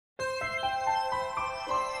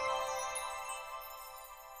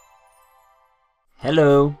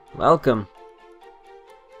Hello, welcome.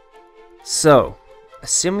 So,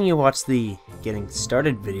 assuming you watched the getting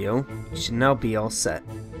started video, you should now be all set.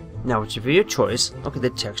 Now, whichever your choice, look at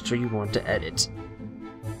the texture you want to edit.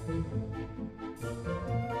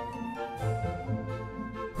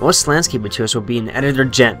 Most landscape materials will be in Editor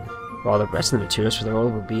Gen, while the rest of the materials for the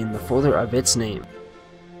world will be in the folder of its name.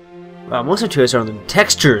 While most materials are in the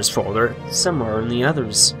Textures folder, some are in the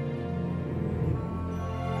others.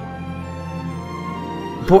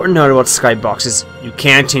 Important note about skyboxes: you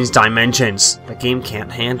can't change dimensions. The game can't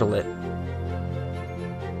handle it.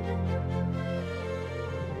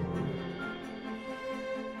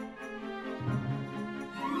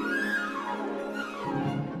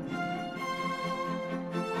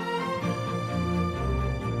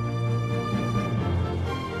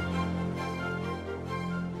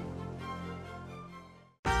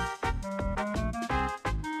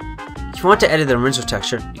 If you want to edit the Rinso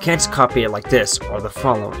texture, you can't just copy it like this, or the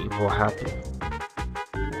following will happen.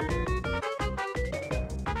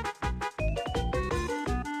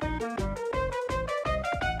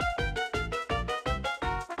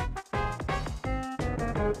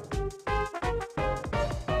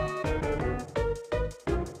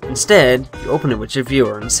 Instead, you open it with your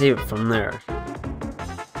viewer and save it from there.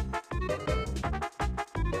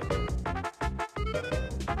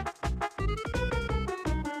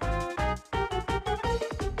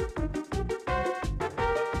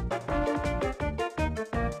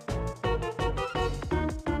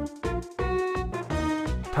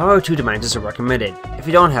 Power 2 dimensions are recommended. If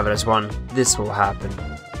you don't have it as one, this will happen.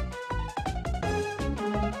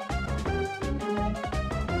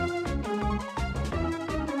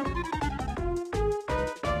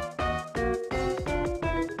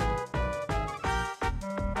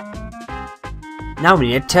 Now we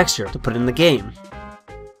need a texture to put in the game.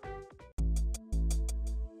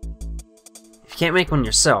 If you can't make one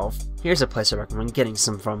yourself, here's a place I recommend getting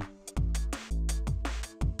some from.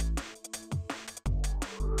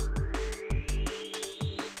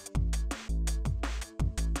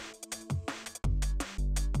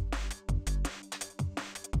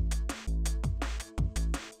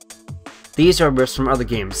 These are riffs from other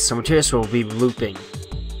games, so materials will be looping.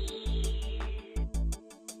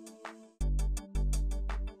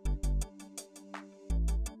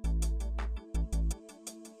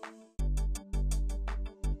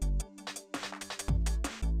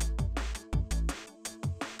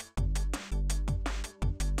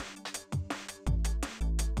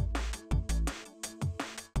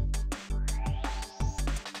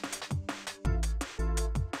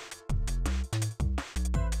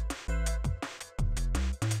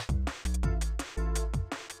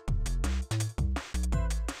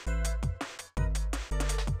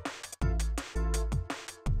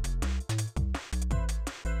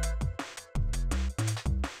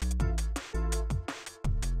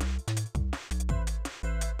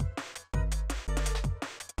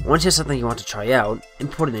 Once you have something you want to try out,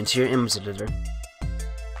 import it into your image editor.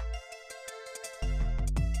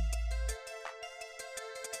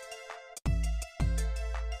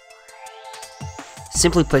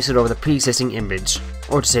 Simply place it over the pre-existing image,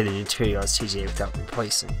 or to save the material as TJ without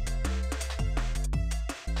replacing.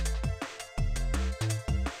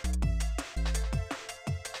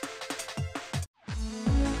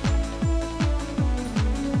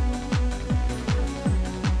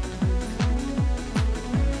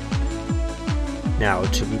 Now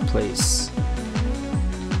to replace.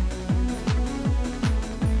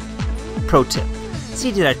 Pro tip: see,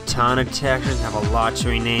 you did a ton of textures and have a lot to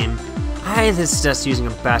rename. I highly suggest using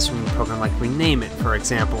a batching program like Rename It, for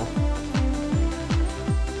example.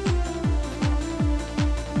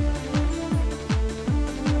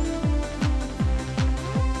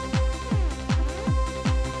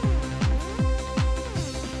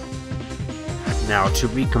 Now to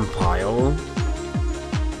recompile.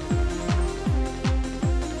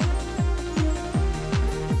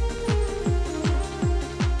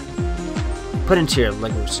 Put into your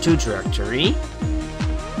Legos 2 directory,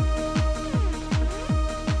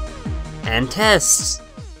 and test.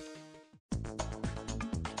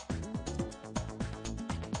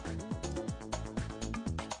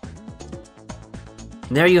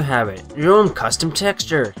 There you have it, your own custom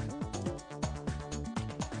texture.